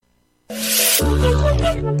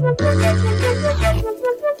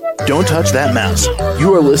Don't touch that mouse.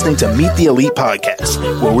 You are listening to Meet the Elite Podcast,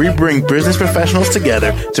 where we bring business professionals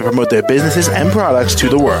together to promote their businesses and products to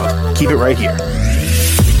the world. Keep it right here.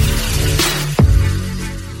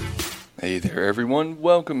 Hey there, everyone.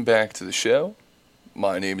 Welcome back to the show.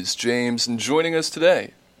 My name is James, and joining us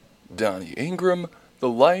today, Donny Ingram, the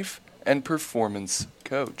life and performance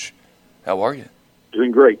coach. How are you?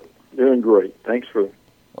 Doing great. Thanks for...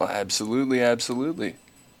 Well, absolutely.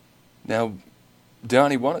 Now,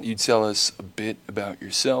 Donny, why don't you tell us a bit about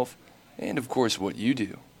yourself and, of course, what you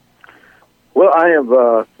do? Well, I have,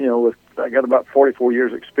 I got about 44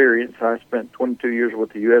 years experience. I spent 22 years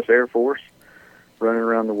with the U.S. Air Force, running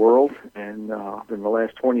around the world, and in the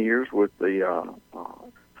last 20 years with the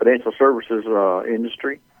financial services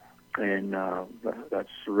industry. And that's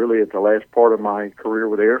really at the last part of my career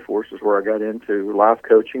with the Air Force is where I got into life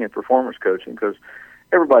coaching and performance coaching, because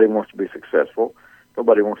everybody wants to be successful.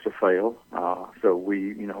 Nobody wants to fail. So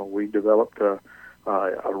we developed a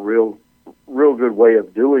real good way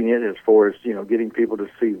of doing it as far as, getting people to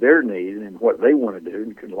see their need and what they want to do.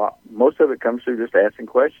 And most of it comes through just asking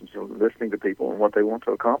questions, listening to people and what they want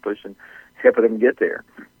to accomplish and helping them get there.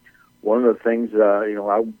 One of the things,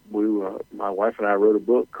 my wife and I wrote a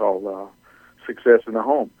book called Success in the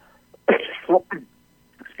Home.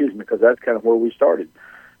 Excuse me, because that's kind of where we started.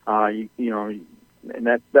 And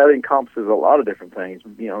that encompasses a lot of different things.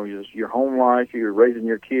 Just your home life, you're raising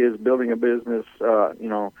your kids, building a business,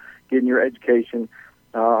 getting your education.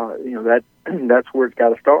 That's where it's got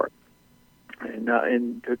to start,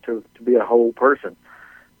 and to be a whole person,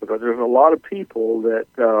 because there's a lot of people that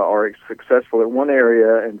are successful in one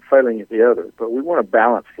area and failing at the other. But we want a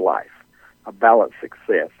balanced life, a balanced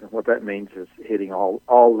success, and what that means is hitting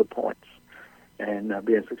all the points and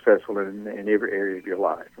being successful in every area of your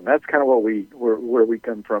life. And that's kind of where we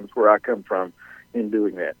come from. It's where I come from in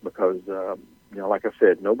doing that, because like I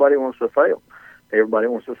said, nobody wants to fail. Everybody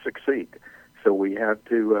wants to succeed. So we have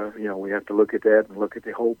to look at that and look at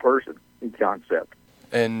the whole person concept.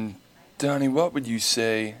 And Donny, what would you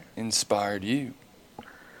say inspired you?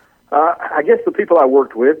 I guess the people I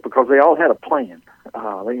worked with, because they all had a plan.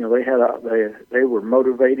 They were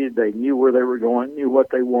motivated. They knew where they were going, knew what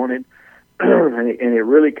they wanted. And it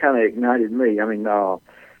really kind of ignited me. I mean, a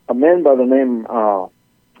man by the name, I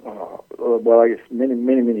guess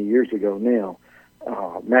many years ago now,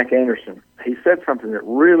 Mac Anderson, he said something that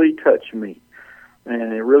really touched me,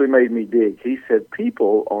 and it really made me dig. He said,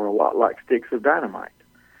 people are a lot like sticks of dynamite.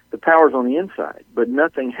 The power's on the inside, but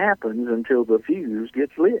nothing happens until the fuse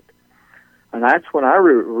gets lit. And that's when I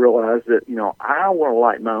realized that, I want to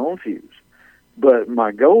light my own fuse. But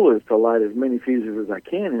my goal is to light as many fuses as I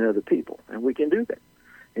can in other people, and we can do that.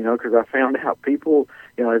 Because I found out people,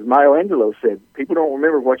 as Maya Angelou said, people don't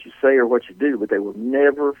remember what you say or what you do, but they will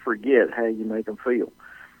never forget how you make them feel.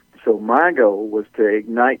 So my goal was to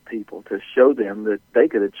ignite people, to show them that they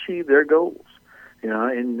could achieve their goals,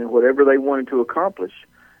 and whatever they wanted to accomplish.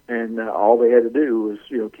 And all they had to do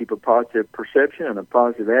was, keep a positive perception and a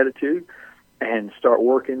positive attitude and start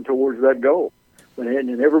working towards that goal.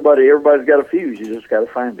 And everybody's got a fuse. You just got to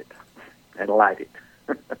find it and light it.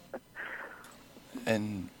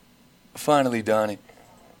 And finally, Donny,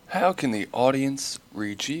 how can the audience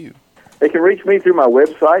reach you? They can reach me through my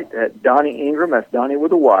website at Donny Ingram. That's Donny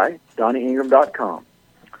with a Y, DonnyIngram.com.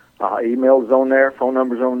 Email's on there, phone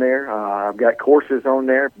number's on there. I've got courses on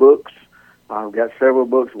there, books. I've got several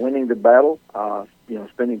books, Winning the Battle,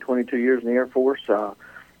 spending 22 years in the Air Force. I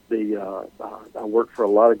worked for a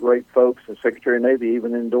lot of great folks. The Secretary of Navy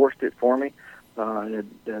even endorsed it for me. It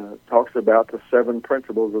talks about the 7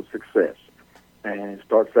 principles of success. And it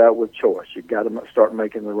starts out with choice. You've got to start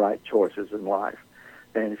making the right choices in life.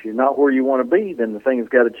 And if you're not where you want to be, then the thing that's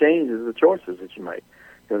got to change is the choices that you make.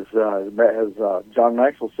 Because as John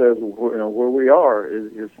Maxwell says, where we are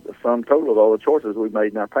is the sum total of all the choices we've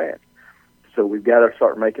made in our past. So we've got to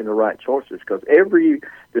start making the right choices, because every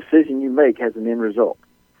decision you make has an end result.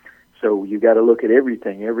 So you got to look at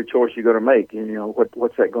everything, every choice you're going to make. And,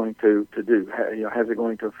 what's that going to do? How's it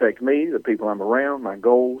going to affect me, the people I'm around, my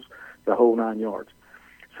goals, the whole 9 yards?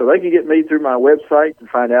 So they can get me through my website and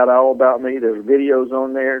find out all about me. There's videos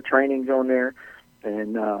on there, trainings on there,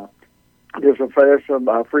 and there's a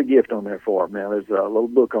free gift on there for them. Now, there's a little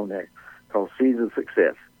book on there called Seeds of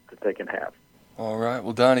Success that they can have. All right.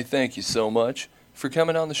 Well, Donny, thank you so much for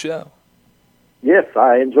coming on the show. Yes,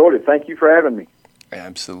 I enjoyed it. Thank you for having me.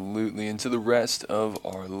 Absolutely. And to the rest of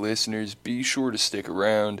our listeners, be sure to stick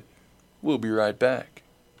around. We'll be right back.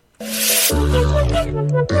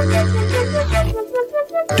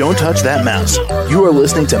 Don't touch that mouse. You are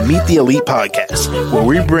listening to Meet the Elite Podcast, where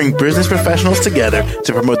we bring business professionals together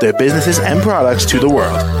to promote their businesses and products to the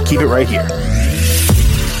world. Keep it right here.